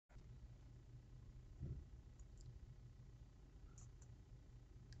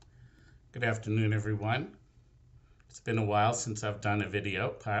Good afternoon, everyone. It's been a while since I've done a video,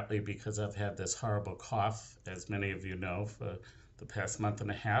 partly because I've had this horrible cough, as many of you know, for the past month and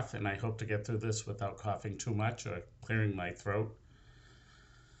a half, and I hope to get through this without coughing too much or clearing my throat.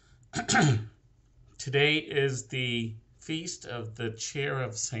 Today is the feast of the Chair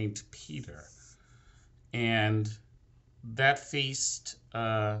of St. Peter, and that feast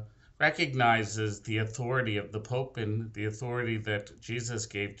recognizes the authority of the Pope and the authority that Jesus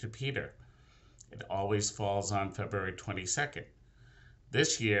gave to Peter. It always falls on February 22nd.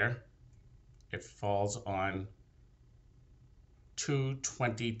 This year, it falls on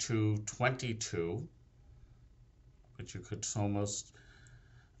 2/22/22, which you could almost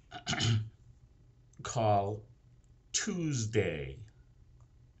call Tuesday.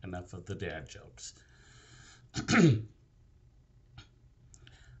 Enough of the dad jokes.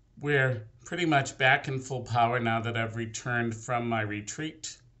 We're pretty much back in full power now that I've returned from my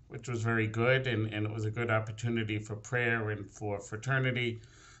retreat, which was very good, and it was a good opportunity for prayer and for fraternity,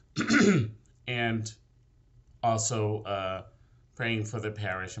 and also praying for the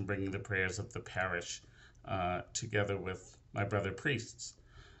parish and bringing the prayers of the parish together with my brother priests.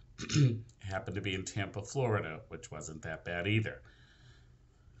 Happened to be in Tampa, Florida, which wasn't that bad either.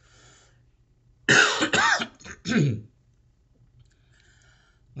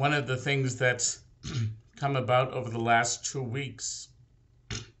 One of the things that's come about over the last 2 weeks,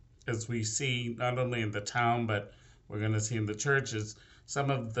 as we see not only in the town, but we're going to see in the churches, some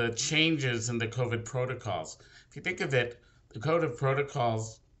of the changes in the COVID protocols. If you think of it, the Code of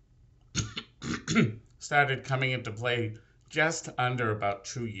Protocols started coming into play just under about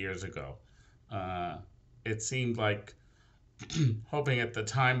 2 years ago. It seemed like hoping at the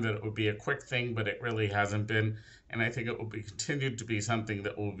time that it would be a quick thing, but it really hasn't been. And I think it will be continued to be something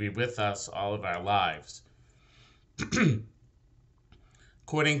that will be with us all of our lives.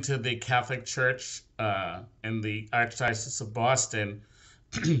 According to the Catholic Church and the Archdiocese of Boston,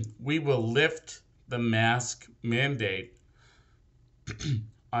 we will lift the mask mandate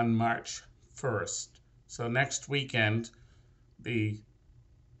on March 1st. So next weekend, the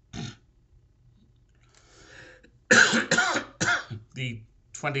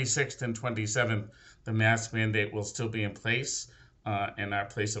 26th and 27th, the mask mandate will still be in place in our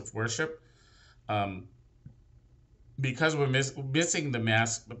place of worship. Because we're missing the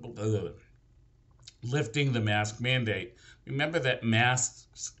mask, lifting the mask mandate, remember that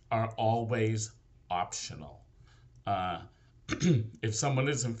masks are always optional. If someone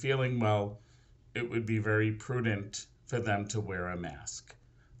isn't feeling well, it would be very prudent for them to wear a mask.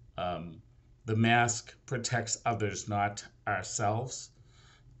 The mask protects others, not ourselves.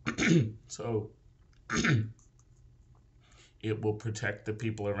 So it will protect the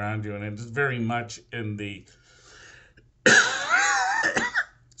people around you. And it is very much in the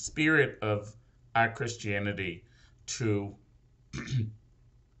spirit of our Christianity to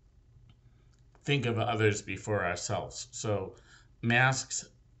think of others before ourselves. So masks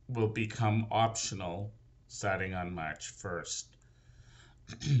will become optional starting on March 1st.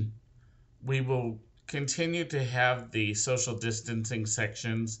 We will continue to have the social distancing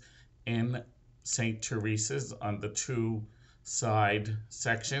sections in St. Teresa's on the two side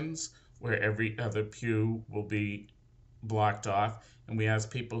sections where every other pew will be blocked off, and we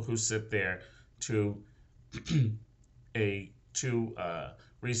ask people who sit there to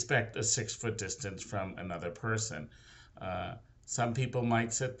respect a 6-foot distance from another person. Some people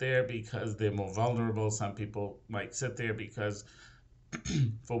might sit there because they're more vulnerable. Some people might sit there because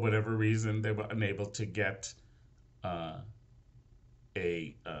for whatever reason they were unable to get a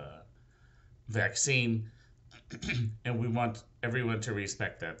vaccine, and we want everyone to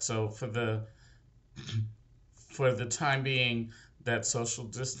respect that. So for the time being, that social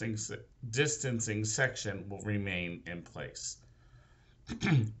distancing section will remain in place.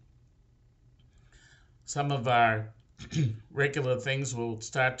 Some of our regular things will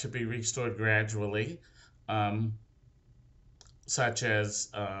start to be restored gradually, such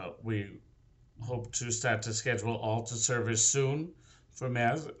as we hope to start to schedule altar service soon for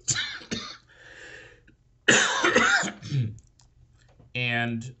Mass.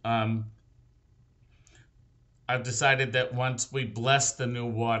 And I've decided that once we bless the new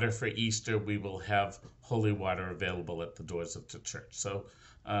water for Easter, we will have holy water available at the doors of the church. So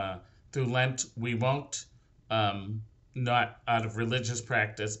through Lent, we won't, not out of religious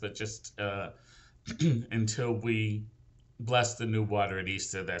practice, but just until we bless the new water at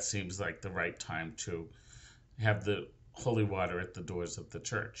Easter, that seems like the right time to have the holy water at the doors of the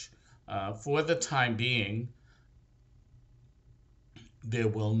church. For the time being, there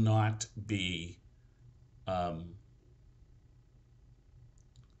will not be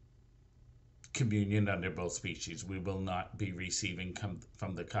communion under both species. We will not be receiving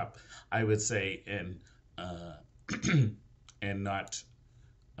from the cup, I would say, uh, and not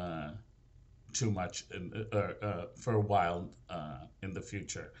too much for a while in the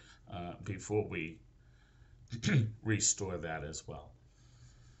future before we restore that as well.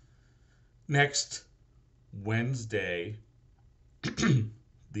 Next Wednesday,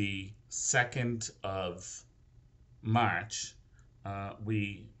 the 2nd of March,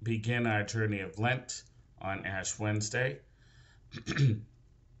 we begin our journey of Lent on Ash Wednesday.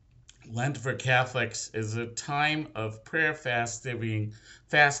 Lent for Catholics is a time of prayer,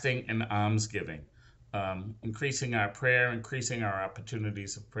 fasting, and almsgiving, increasing our prayer, increasing our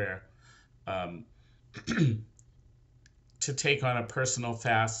opportunities of prayer, um, to take on a personal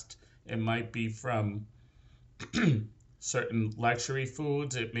fast. It might be from certain luxury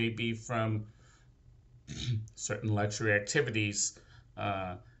foods. It may be from certain luxury activities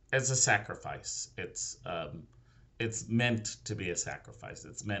as a sacrifice. It's meant to be a sacrifice.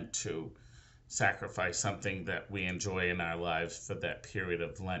 It's meant to sacrifice something that we enjoy in our lives for that period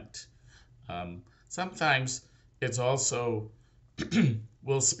of Lent. Sometimes it's also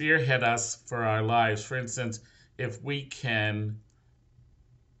will spearhead us for our lives. For instance, if we can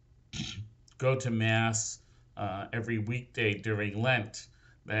go to Mass every weekday during Lent,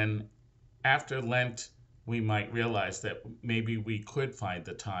 then after Lent, we might realize that maybe we could find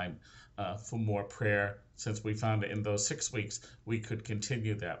the time for more prayer. Since we found it in those 6 weeks, we could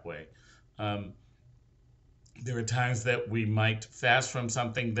continue that way. There are times that we might fast from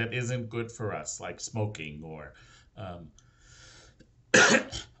something that isn't good for us, like smoking or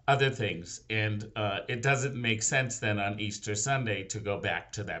other things. And it doesn't make sense then on Easter Sunday to go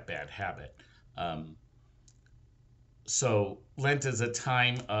back to that bad habit. So Lent is a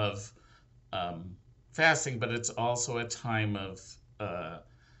time of fasting, but it's also a time of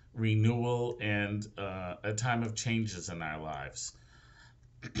renewal and a time of changes in our lives.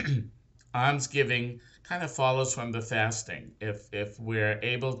 Almsgiving kind of follows from the fasting. If we're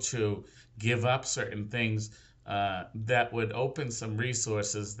able to give up certain things, that would open some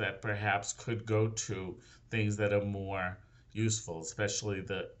resources that perhaps could go to things that are more useful, especially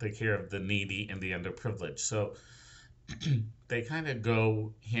the care of the needy and the underprivileged. So they kind of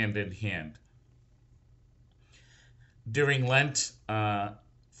go hand in hand. During Lent,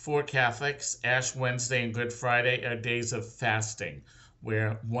 for Catholics, Ash Wednesday and Good Friday are days of fasting,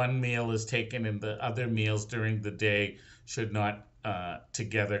 where one meal is taken and the other meals during the day should not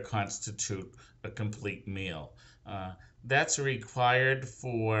together constitute a complete meal. That's required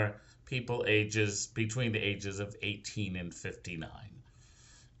for people between the ages of 18 and 59.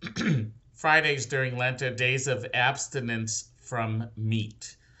 Fridays during Lent are days of abstinence from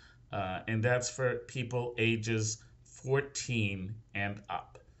meat, and that's for people ages 14 and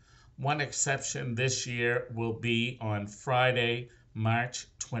up. One exception this year will be on Friday, March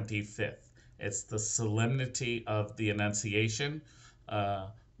 25th. It's the Solemnity of the Annunciation,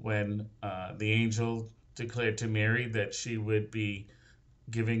 when the angel declared to Mary that she would be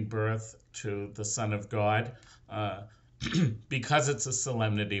giving birth to the Son of God. Because it's a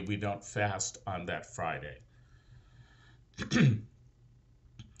solemnity, we don't fast on that Friday.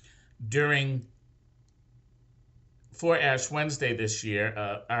 For Ash Wednesday this year,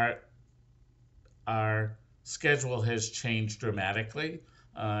 our schedule has changed dramatically.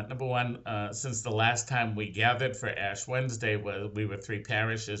 Number one, since the last time we gathered for Ash Wednesday, we were 3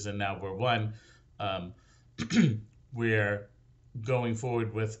 parishes and now we're 1. We're going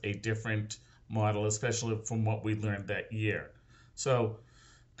forward with a different model, especially from what we learned that year. So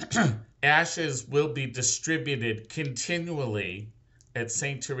ashes will be distributed continually at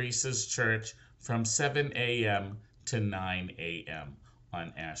St. Teresa's Church from 7 a.m. to 9 a.m.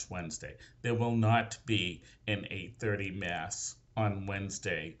 on Ash Wednesday. There will not be an 8:30 Mass on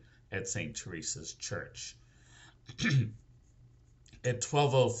Wednesday at St. Teresa's Church. At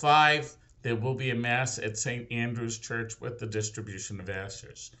 12:05, there will be a Mass at St. Andrew's Church with the distribution of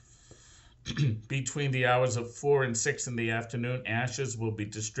ashes. Between the hours of 4 and 6 in the afternoon, ashes will be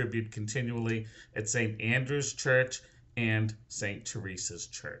distributed continually at St. Andrew's Church and St. Teresa's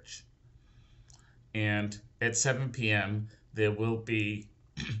Church. And at 7 p.m., there will be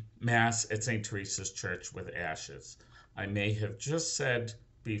Mass at St. Teresa's Church with ashes. I may have just said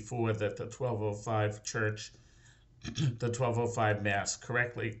before that the 12:05 church, the 12:05 Mass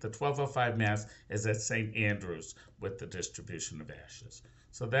correctly. The 12:05 Mass is at St. Andrew's with the distribution of ashes.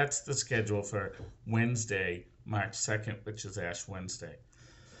 So that's the schedule for Wednesday, March 2nd, which is Ash Wednesday.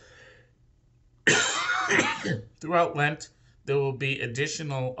 Throughout Lent, there will be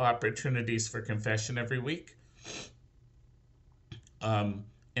additional opportunities for confession every week.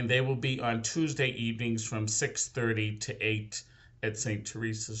 and they will be on Tuesday evenings from 6:30 to 8 at St.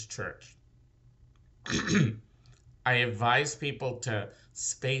 Teresa's Church. I advise people to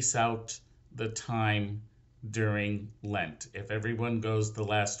space out the time during Lent. If everyone goes the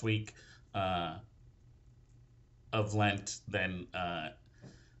last week of Lent, then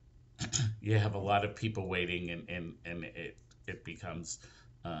you have a lot of people waiting, and it becomes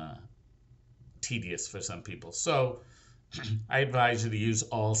tedious for some people. So I advise you to use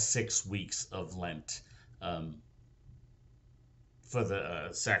all 6 weeks of Lent for the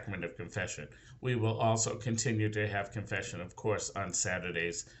sacrament of confession. We will also continue to have confession, of course, on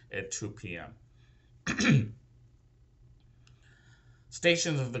Saturdays at 2 p.m.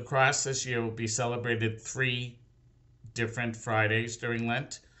 Stations of the Cross this year will be celebrated 3 different Fridays during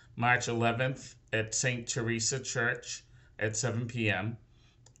Lent. March 11th at St. Teresa Church at 7 p.m.,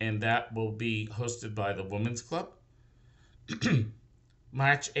 and that will be hosted by the Women's Club.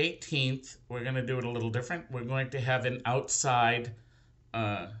 March 18th, we're going to do it a little different. We're going to have an outside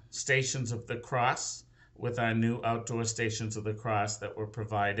Stations of the Cross with our new outdoor Stations of the Cross that were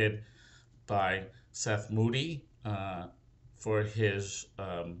provided by Seth Moody for his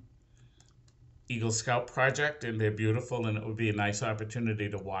Eagle Scout project, and they're beautiful, and it would be a nice opportunity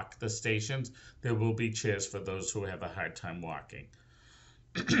to walk the stations. There will be chairs for those who have a hard time walking.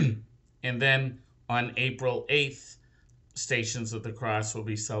 And then on April 8th, Stations of the Cross will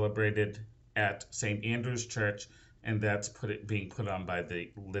be celebrated at St. Andrew's Church, and that's being put on by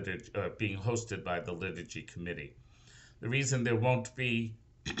the liturgy, being hosted by the liturgy committee. The reason there won't be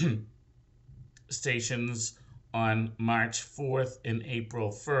stations on March 4th and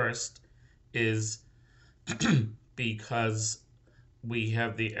April 1st is because we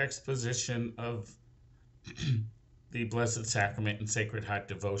have the exposition of the Blessed Sacrament and Sacred Heart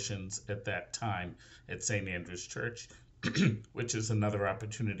devotions at that time at St. Andrew's Church, which is another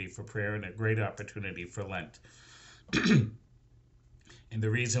opportunity for prayer and a great opportunity for Lent. And the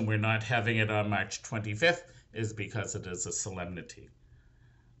reason we're not having it on March 25th is because it is a solemnity.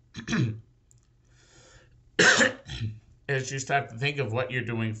 As you start to think of what you're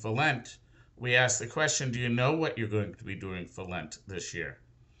doing for Lent, we ask the question, do you know what you're going to be doing for Lent this year?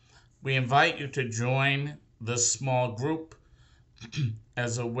 We invite you to join the small group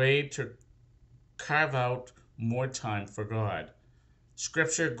as a way to carve out more time for God.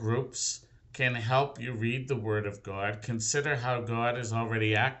 Scripture groups can help you read the Word of God, consider how God is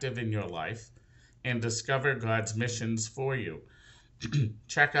already active in your life, and discover God's missions for you.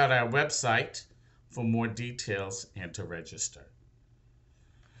 Check out our website for more details and to register.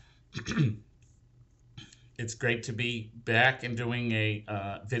 It's great to be back and doing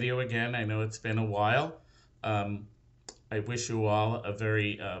a video again. I know it's been a while. I wish you all a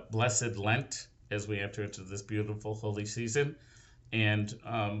very blessed Lent as we enter into this beautiful holy season, and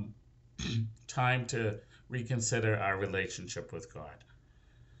time to reconsider our relationship with God.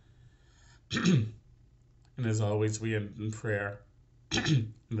 And as always, we end in prayer.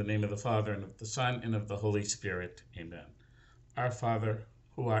 In the name of the Father, and of the Son, and of the Holy Spirit. Amen. Our Father,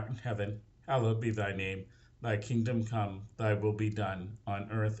 who art in heaven, hallowed be thy name. Thy kingdom come, thy will be done, on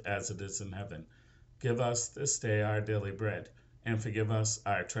earth as it is in heaven. Give us this day our daily bread, and forgive us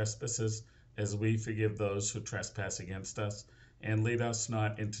our trespasses, as we forgive those who trespass against us. And lead us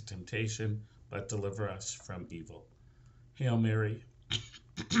not into temptation, but deliver us from evil. Hail Mary,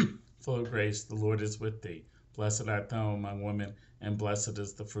 full of grace, the Lord is with thee. Blessed art thou among women, and blessed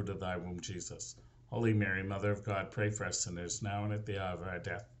is the fruit of thy womb, Jesus. Holy Mary, Mother of God, pray for us sinners, now and at the hour of our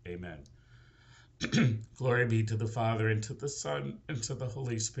death. Amen. Glory be to the Father, and to the Son, and to the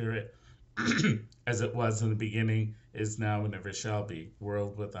Holy Spirit, as it was in the beginning, is now, and ever shall be,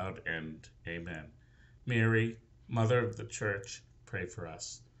 world without end. Amen. Mary, Mother of the Church, pray for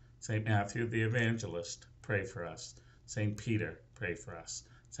us. St. Matthew the Evangelist, pray for us. St. Peter, pray for us.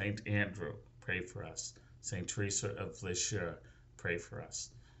 St. Andrew, pray for us. St. Teresa of Lisieux, pray for us.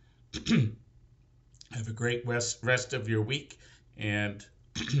 Have a great rest of your week, and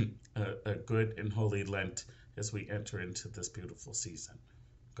a good and holy Lent as we enter into this beautiful season.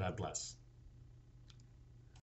 God bless.